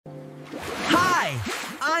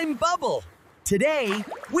I'm Bubble. Today,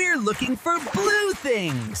 we're looking for blue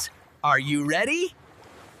things. Are you ready?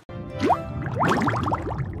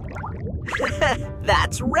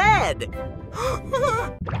 That's red.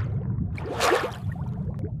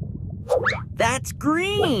 That's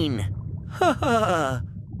green.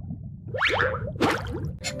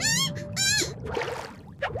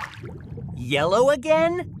 Yellow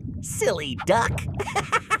again? Silly duck.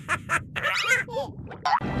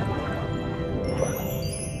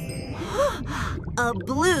 A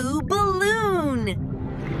blue balloon.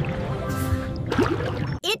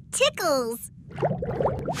 It tickles.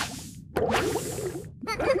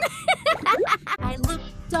 I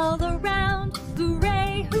looked all around,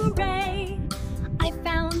 hooray, hooray. I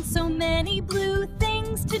found so many blue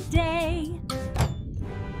things today.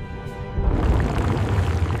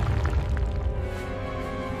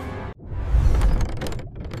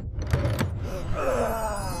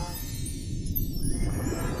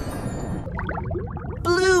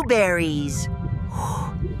 Blueberries.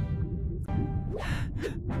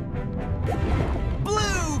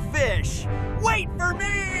 Bluefish! Wait for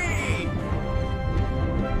me!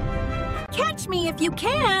 Catch me if you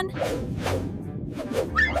can.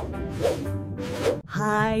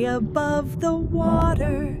 High above the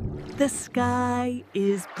water, the sky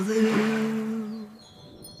is blue.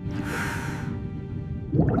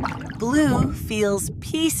 Blue feels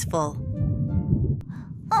peaceful.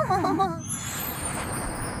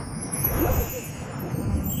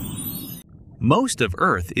 Most of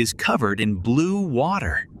Earth is covered in blue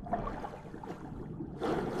water.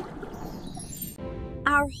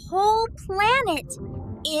 Our whole planet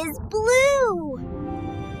is blue.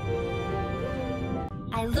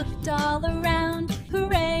 I looked all around,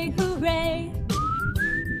 hooray, hooray.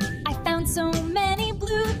 I found so many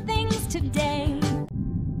blue things today.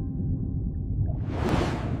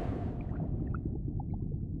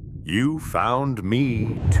 You found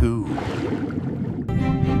me too.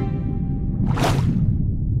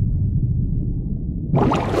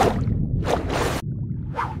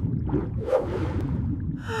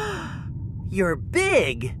 You're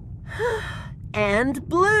big and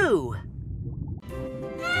blue.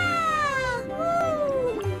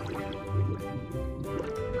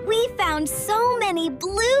 We found so many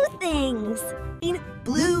blue things.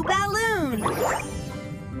 Blue balloon.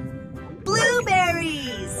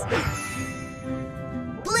 Blueberries.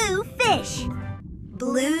 Blue fish.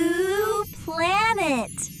 Blue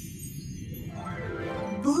planet.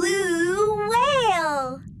 Blue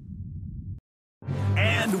whale.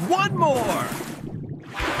 And one more.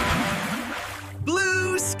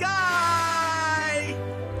 Blue sky.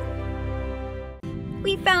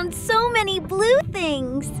 We found so many blue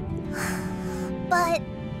things. But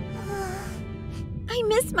I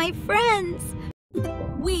miss my friends.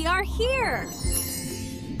 We are here.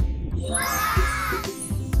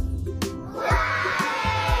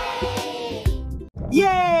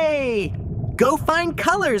 Yay! Go find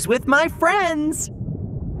colors with my friends.